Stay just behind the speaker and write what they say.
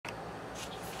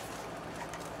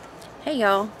Hey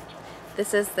y'all,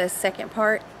 this is the second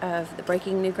part of the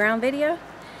breaking new ground video,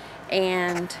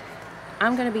 and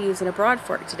I'm going to be using a broad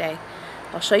fork today.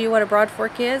 I'll show you what a broad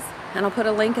fork is, and I'll put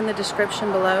a link in the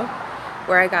description below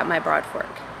where I got my broad fork.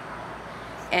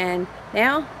 And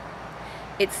now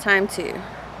it's time to,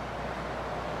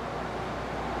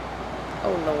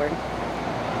 oh Lord,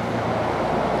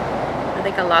 I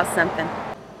think I lost something,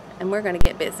 and we're going to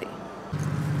get busy.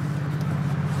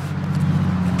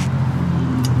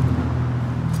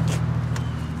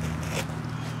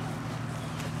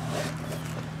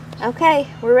 Okay,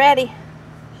 we're ready.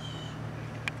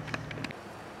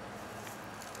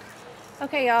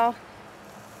 Okay, y'all.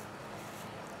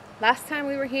 Last time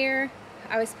we were here,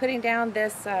 I was putting down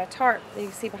this tarp that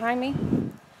you see behind me.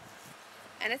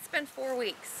 And it's been 4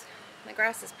 weeks. The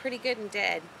grass is pretty good and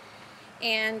dead.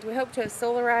 And we hope to have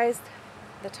solarized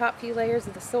the top few layers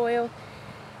of the soil,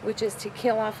 which is to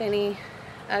kill off any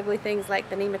ugly things like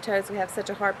the nematodes we have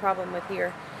such a hard problem with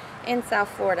here in South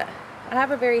Florida. I have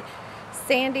a very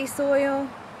sandy soil.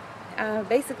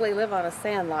 Basically live on a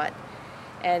sand lot,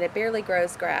 and it barely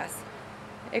grows grass.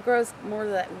 It grows more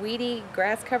of that weedy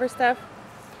grass cover stuff.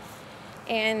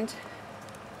 And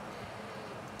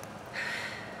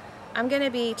I'm going to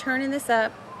be turning this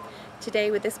up today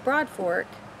with this broad fork.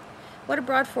 What a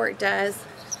broad fork does,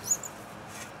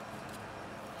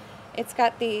 it's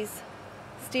got these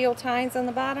steel tines on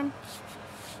the bottom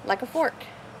like a fork.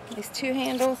 These two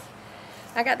handles.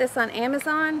 I got this on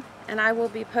Amazon, and I will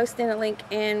be posting a link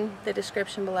in the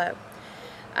description below.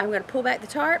 I'm going to pull back the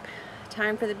tarp,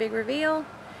 time for the big reveal,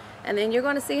 and then you're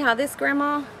going to see how this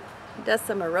grandma does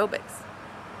some aerobics.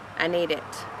 I need it.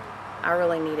 I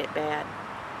really need it bad.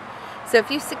 So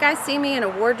if you guys see me in a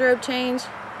wardrobe change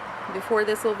before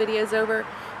this little video is over,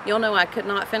 you'll know I could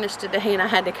not finish today and I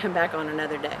had to come back on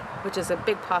another day, which is a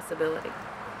big possibility.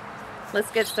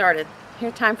 Let's get started.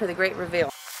 Here's time for the great reveal.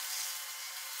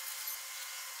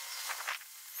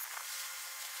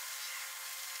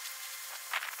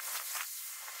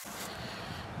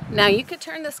 Now you could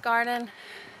turn this garden,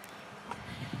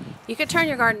 you could turn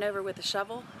your garden over with a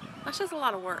shovel. That's just a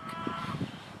lot of work.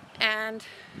 And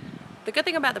the good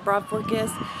thing about the broad fork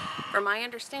is, from my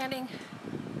understanding,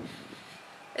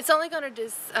 it's only going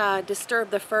to disturb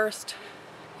the first,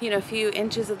 few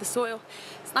inches of the soil.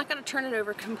 It's not going to turn it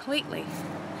over completely,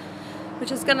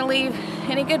 which is going to leave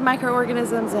any good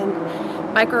microorganisms and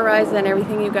mycorrhiza and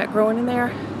everything you've got growing in there.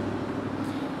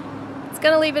 It's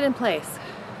going to leave it in place.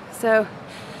 So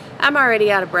I'm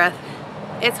already out of breath.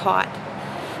 It's hot.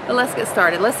 But let's get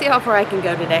started. Let's see how far I can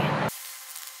go today.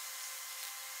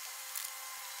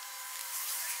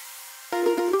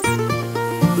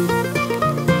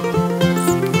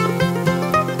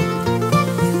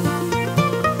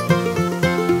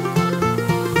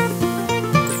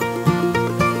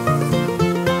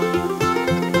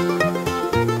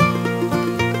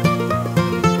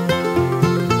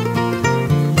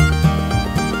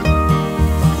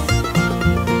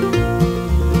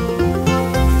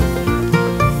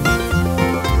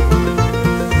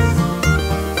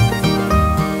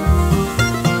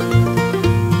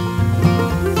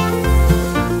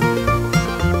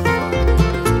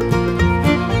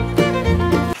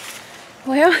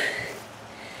 Well,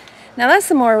 now that's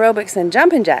some more aerobics than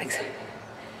jumping jacks.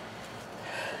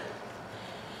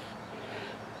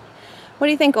 What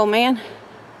do you think, old man?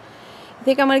 You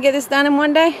think I'm going to get this done in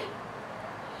one day?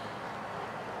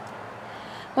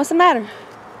 What's the matter?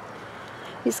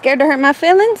 You scared to hurt my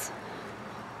feelings?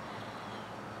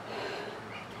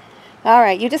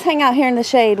 Alright, you just hang out here in the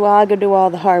shade while I go do all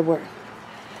the hard work.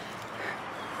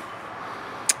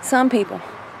 Some people.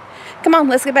 Come on,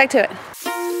 let's get back to it.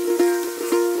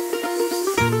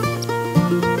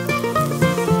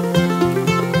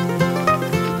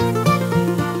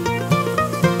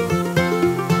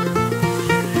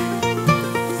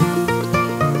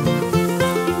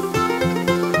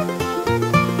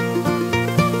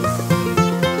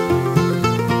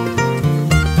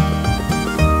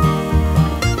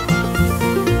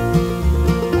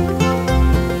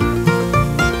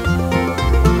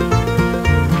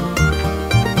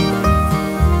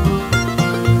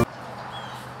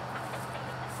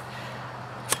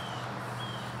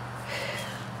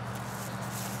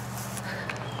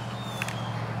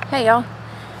 Hey y'all,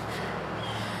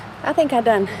 I think I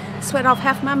done sweat off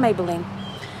half my Maybelline,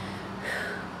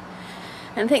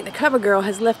 and I think the cover girl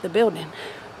has left the building.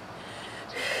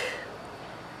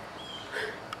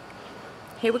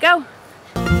 Here we go.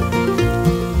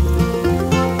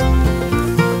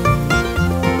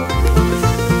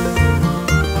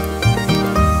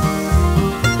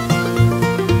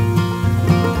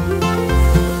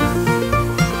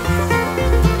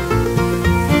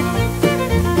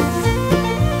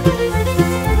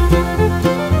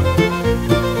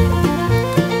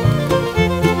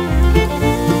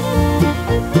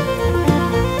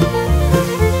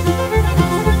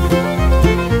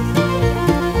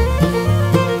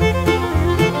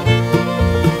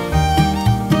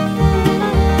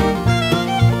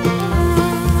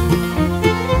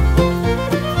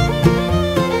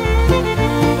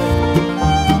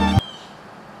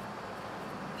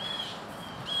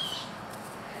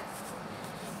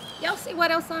 see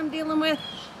what else I'm dealing with?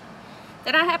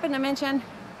 Did I happen to mention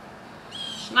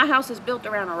my house is built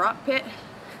around a rock pit?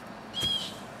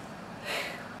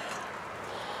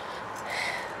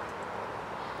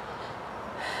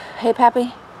 Hey,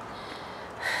 Pappy.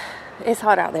 It's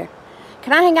hot out there.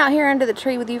 Can I hang out here under the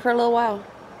tree with you for a little while?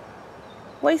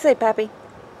 What do you say, Pappy?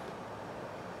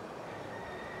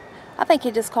 I think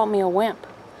you just called me a wimp.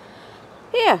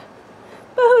 Yeah,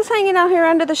 but who's hanging out here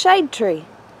under the shade tree?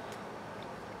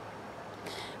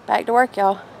 Back to work,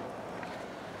 y'all.